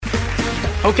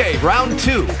Okay, round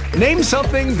two. Name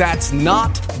something that's not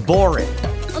boring.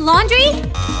 A laundry?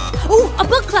 Ooh, a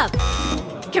book club.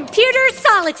 Computer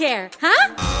solitaire,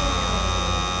 huh?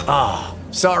 Ah,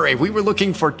 sorry, we were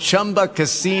looking for Chumba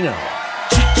Casino.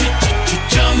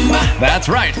 That's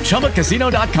right,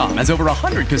 ChumbaCasino.com has over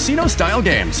 100 casino-style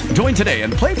games. Join today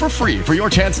and play for free for your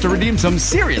chance to redeem some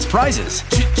serious prizes.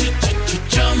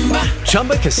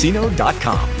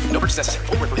 ChumbaCasino.com. No purchase necessary.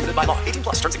 Void where prohibited by law. 18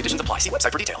 plus. Terms and conditions apply. See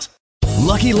website for details.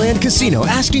 Lucky Land Casino,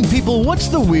 asking people, what's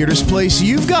the weirdest place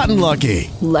you've gotten lucky?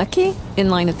 Lucky? In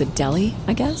line at the deli,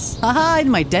 I guess? Aha, in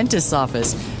my dentist's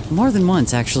office. More than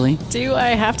once, actually. Do I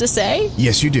have to say?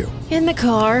 Yes, you do. In the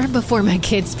car before my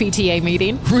kids' PTA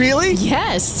meeting. Really?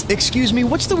 Yes. Excuse me,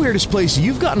 what's the weirdest place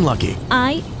you've gotten lucky?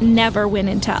 I never win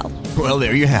and tell. Well,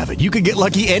 there you have it. You can get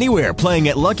lucky anywhere, playing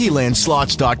at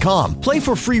LuckyLandSlots.com. Play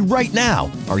for free right now.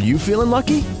 Are you feeling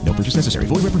lucky? No purchase necessary.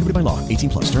 Void where prohibited by law. 18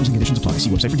 plus. Terms and conditions apply. See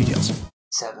website for details.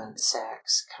 7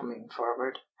 Sachs coming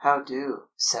forward. How do,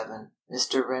 7.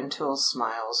 Mr. Rentoul's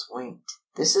smiles winked.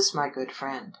 This is my good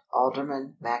friend,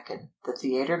 Alderman Mackin, the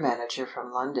theatre manager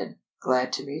from London.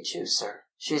 Glad to meet you, sir.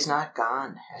 She's not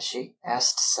gone, has she?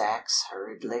 Asked Sachs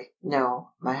hurriedly. No,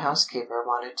 my housekeeper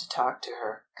wanted to talk to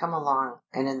her. Come along.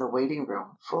 And in the waiting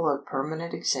room, full of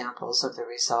permanent examples of the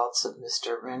results of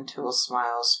Mr. Rentoul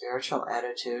Smiles' spiritual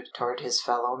attitude toward his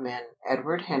fellow men,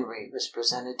 Edward Henry was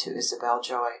presented to Isabel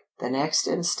Joy. The next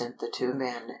instant the two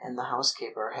men and the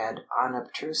housekeeper had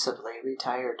unobtrusively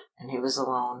retired, and he was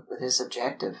alone with his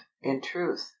objective. In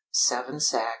truth, 7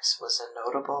 Sachs was a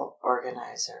notable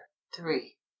organizer.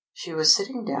 3. She was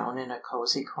sitting down in a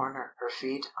cozy corner, her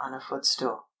feet on a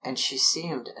footstool, and she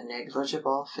seemed a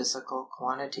negligible physical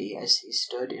quantity as he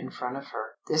stood in front of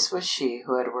her. This was she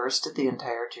who had worsted the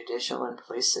entire judicial and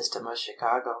police system of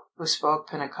Chicago, who spoke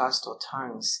Pentecostal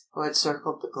tongues, who had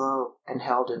circled the globe, and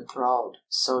held enthralled,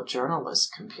 so journalists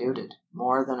computed,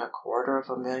 more than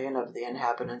 250,000 of the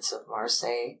inhabitants of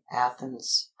Marseille,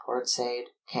 Athens, Port Said,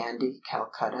 Kandy,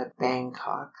 Calcutta,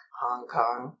 Bangkok, Hong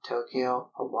Kong,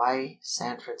 Tokyo, Hawaii,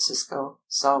 San Francisco,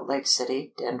 Salt Lake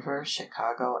City, Denver,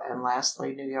 Chicago, and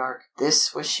lastly New York.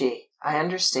 This was she. I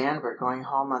understand we're going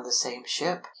home on the same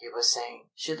ship, he was saying.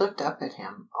 She looked up at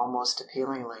him, almost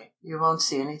appealingly. You won't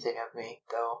see anything of me,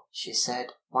 though, she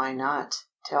said. Why not?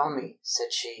 Tell me,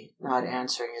 said she, not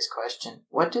answering his question.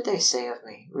 What do they say of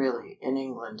me, really, in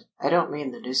England? I don't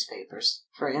mean the newspapers.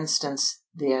 For instance,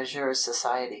 the Azure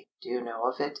Society. Do you know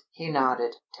of it? He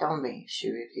nodded. Tell me,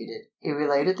 she repeated. He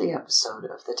related the episode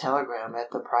of the telegram at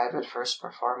the private first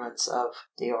performance of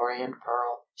The Orient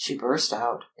Pearl. She burst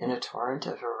out in a torrent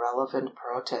of irrelevant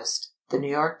protest. The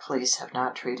New York police have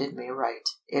not treated me right.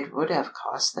 It would have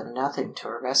cost them nothing to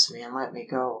arrest me and let me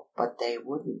go, but they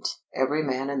wouldn't. Every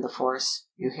man in the force,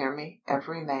 you hear me?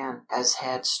 Every man has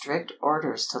had strict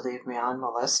orders to leave me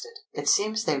unmolested. It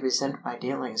seems they resent my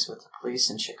dealings with the police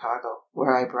in Chicago,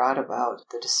 where I brought about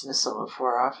the dismissal of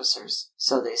 4 officers.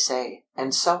 So they say.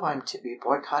 And so I'm to be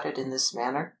boycotted in this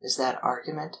manner? Is that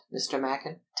argument, Mr.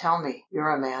 Mackin? Tell me, you're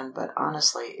a man, but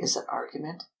honestly, is it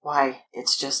argument? Why,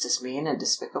 it's just as mean and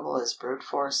despicable as brute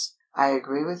force. I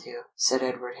agree with you, said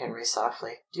Edward Henry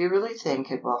softly. Do you really think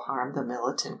it will harm the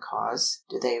militant cause?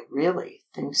 Do they really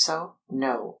think so?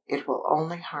 No, it will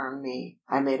only harm me.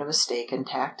 I made a mistake in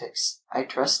tactics. I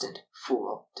trusted,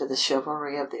 fool, to the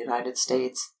chivalry of the United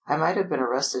States. I might have been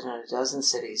arrested in a dozen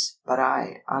cities, but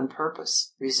I, on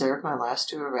purpose, reserved my last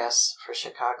 2 arrests for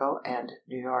Chicago and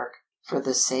New York. For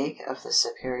the sake of the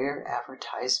superior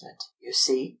advertisement. You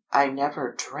see, I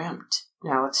never dreamt.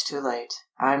 Now it's too late.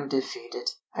 I'm defeated.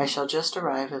 I shall just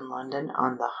arrive in London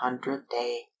on the 100th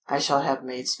day. I shall have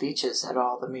made speeches at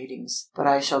all the meetings, but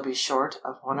I shall be short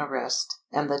of 1 arrest,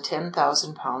 and the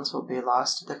 £10,000 will be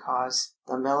lost to the cause.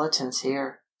 The militants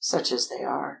here, such as they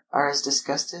are as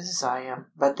disgusted as I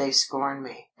am, but they scorn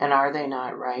me. And are they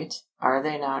not right? Are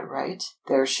they not right?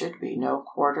 There should be no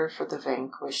quarter for the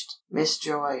vanquished. Miss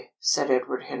Joy, said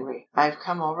Edward Henry, I've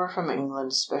come over from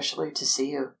England specially to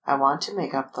see you. I want to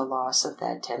make up the loss of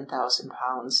that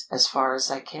 £10,000 as far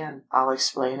as I can. I'll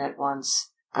explain at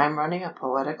once. I'm running a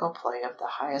poetical play of the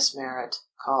highest merit,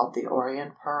 called The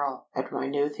Orient Pearl, at my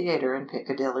new theatre in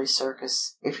Piccadilly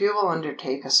Circus. If you will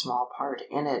undertake a small part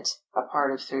in it, a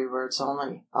part of 3 words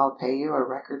only, I'll pay you a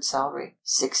record salary,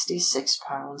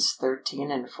 £66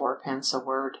 13 and 4 pence a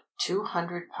word,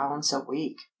 £200 a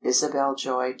week. Isabel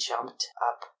Joy jumped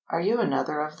up. Are you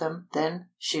another of them, then?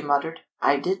 She muttered.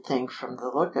 I did think from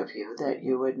the look of you that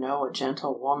you would know a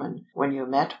gentlewoman when you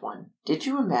met one. Did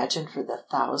you imagine for the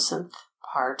 1,000th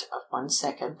part of 1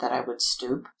 second that I would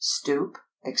stoop?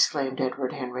 exclaimed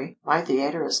Edward Henry. "My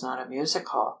theatre is not a music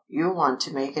hall. You want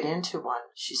to make it into one."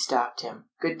 She stopped him.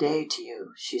 "Good day to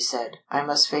you," she said. "I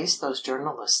must face those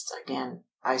journalists again,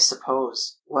 I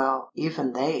suppose. Well,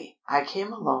 even they. I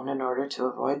came alone in order to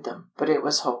avoid them, but it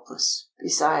was hopeless.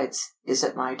 Besides, is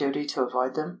it my duty to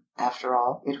avoid them? After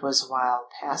all, it was while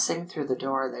passing through the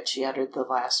door that she uttered the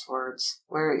last words.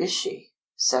 Where is she?"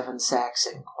 Seven Sachs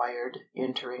inquired,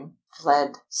 entering.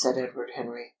 "Fled," said Edward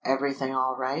Henry. "Everything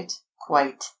all right?"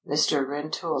 "Quite." Mr.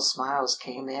 Rentoul Smiles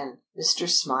came in. "Mr.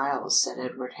 Smiles," said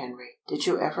Edward Henry, "did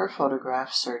you ever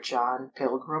photograph Sir John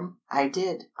Pilgrim?" "I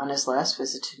did, on his last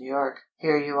visit to New York.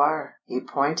 Here you are." He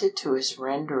pointed to his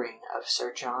rendering of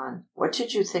Sir John. "What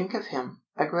did you think of him?"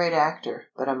 "A great actor,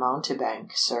 but a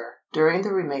mountebank, sir." During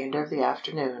the remainder of the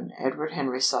afternoon Edward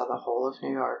Henry saw the whole of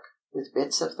New York, with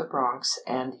bits of the Bronx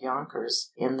and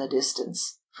Yonkers in the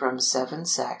distance, from Seven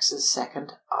Sachs's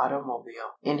second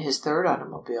automobile. In his third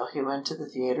automobile he went to the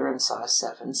theatre and saw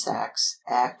Seven Sachs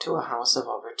act to a house of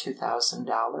over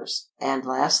 $2,000, and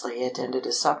lastly attended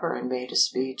a supper and made a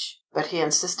speech. But he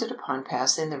insisted upon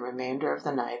passing the remainder of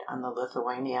the night on the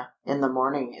Lithuania. In the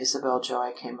morning Isabel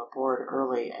Joy came aboard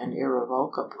early and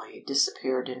irrevocably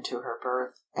disappeared into her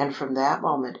berth, and from that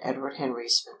moment Edward Henry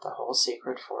spent the whole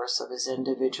secret force of his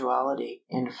individuality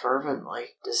in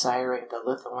fervently desiring the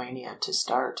Lithuania to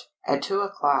start. At 2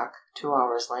 o'clock, 2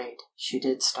 hours late, she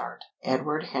did start.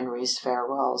 Edward Henry's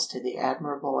farewells to the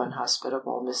admirable and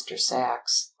hospitable Mr.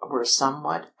 Sachs were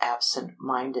somewhat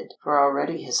absent-minded, for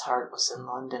already his heart was in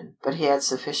London, but he had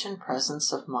sufficient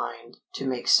presence of mind to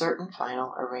make certain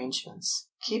final arrangements.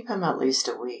 "Keep him at least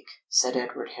a week," said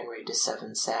Edward Henry to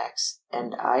Seven Sachs,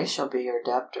 "and I shall be your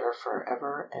debtor for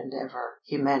ever and ever."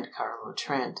 He meant Carlo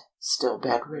Trent, still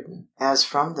bedridden. As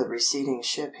from the receding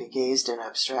ship he gazed in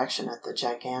abstraction at the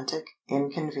gigantic,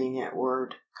 inconvenient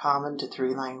word, common to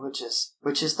 3 languages,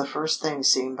 which is the first thing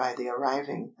seen by the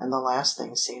arriving and the last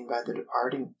thing seen by the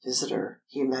departing visitor,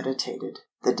 he meditated.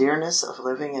 The dearness of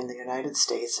living in the United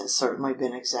States has certainly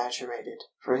been exaggerated,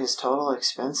 for his total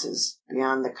expenses,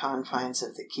 beyond the confines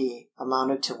of the quay,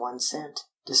 amounted to 1 cent,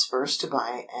 disbursed to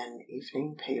buy an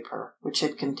evening paper which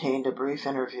had contained a brief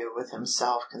interview with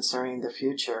himself concerning the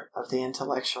future of the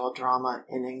intellectual drama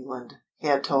in England. He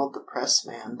had told the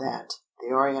pressman that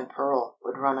The Orient Pearl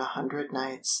would run 100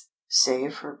 nights,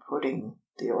 save for putting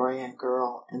The Orient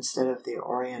Girl instead of The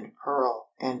Orient Pearl,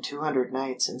 and 200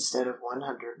 nights instead of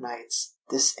 100 nights.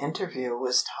 This interview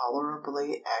was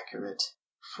tolerably accurate.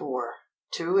 4.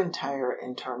 2 entire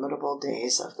interminable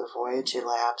days of the voyage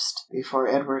elapsed before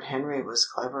Edward Henry was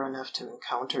clever enough to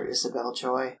encounter Isabel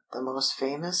Joy, the most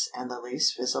famous and the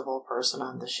least visible person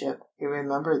on the ship. He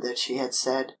remembered that she had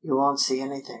said, "You won't see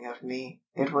anything of me."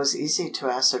 It was easy to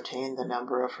ascertain the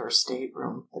number of her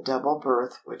stateroom, a double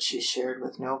berth which she shared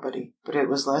with nobody, but it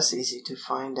was less easy to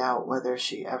find out whether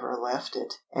she ever left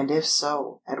it, and if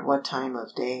so, at what time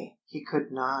of day. He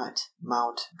could not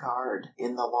mount guard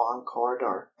in the long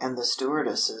corridor, and the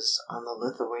stewardesses on the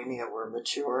Lithuania were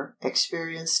mature,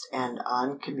 experienced, and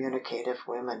uncommunicative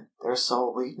women, their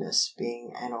sole weakness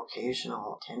being an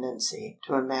occasional tendency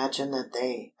to imagine that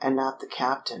they, and not the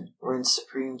captain, were in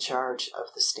supreme charge of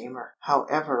the steamer.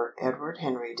 However, Edward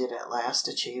Henry did at last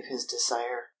achieve his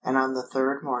desire, and on the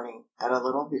third morning, at a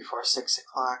little before 6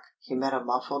 o'clock, he met a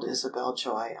muffled Isabel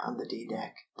Joy on the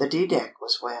D-deck. The D-deck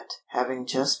was wet, having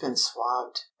just been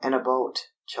swabbed, and a boat,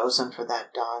 chosen for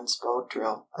that dawn's boat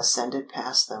drill, ascended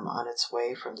past them on its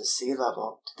way from the sea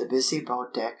level to the busy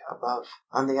boat deck above.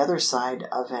 On the other side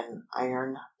of an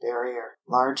iron barrier,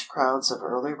 large crowds of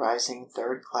early rising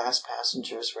third-class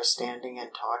passengers were standing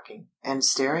and talking, and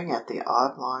staring at the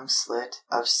oblong slit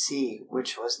of sea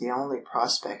which was the only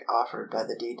prospect offered by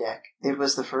the D-deck. It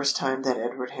was the first time that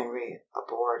Edward Henry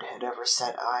aboard had ever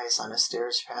set eyes on a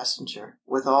steerage passenger.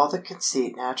 With all the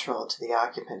conceit natural to the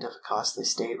occupant of a costly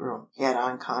stateroom, he had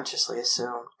unconsciously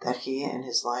assumed that he and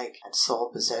his like had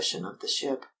sole possession of the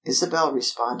ship. Isabel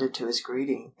responded to his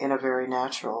greeting in a very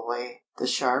natural way. The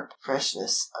sharp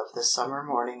freshness of the summer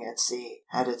morning at sea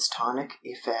had its tonic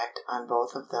effect on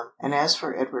both of them, and as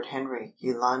for Edward Henry,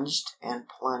 he lunged and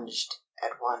plunged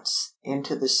at once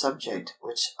into the subject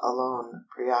which alone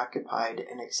preoccupied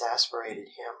and exasperated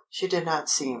him. She did not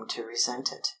seem to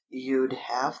resent it. "You'd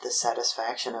have the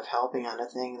satisfaction of helping on a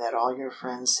thing that all your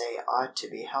friends say ought to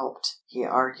be helped," he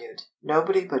argued.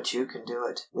 "Nobody but you can do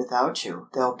it. Without you,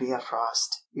 there'll be a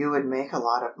frost. You would make a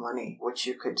lot of money, which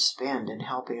you could spend in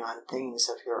helping on things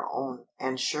of your own.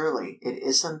 And surely it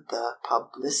isn't the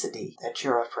publicity that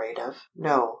you're afraid of?"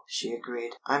 "No," she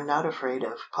agreed. "I'm not afraid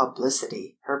of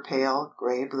publicity." Her pale,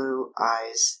 grey-blue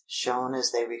eyes shone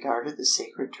as they regarded the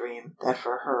secret dream that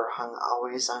for her hung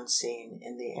always unseen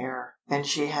in the air. And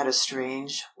she had a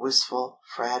strange, wistful,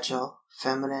 fragile,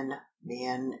 feminine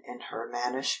mien in her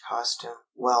mannish costume.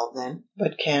 "Well, then—"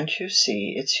 "But can't you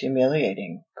see it's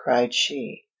humiliating?" cried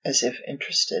she, as if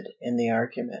interested in the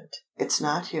argument. "It's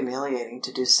not humiliating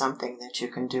to do something that you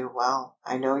can do well.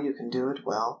 I know you can do it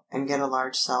well, and get a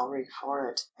large salary for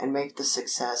it, and make the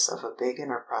success of a big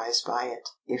enterprise by it,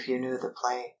 if you knew the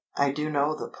play." "I do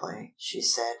know the play," she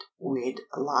said. "We'd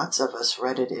lots of us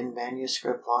read it in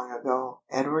manuscript long ago."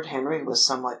 Edward Henry was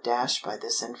somewhat dashed by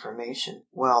this information.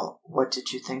 "Well, what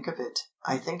did you think of it?"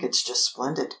 "I think it's just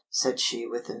splendid," said she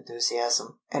with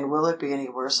enthusiasm. "And will it be any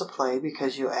worse a play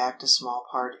because you act a small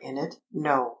part in it?"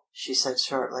 "No," she said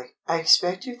shortly. "I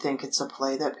expect you think it's a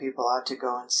play that people ought to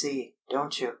go and see,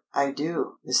 don't you?" "I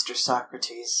do, Mr.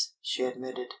 Socrates," she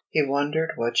admitted. He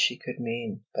wondered what she could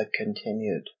mean, but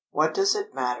continued. "What does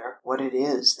it matter what it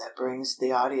is that brings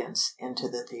the audience into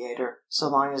the theatre, so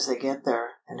long as they get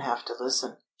there and have to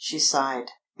listen?" She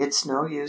sighed. "It's no use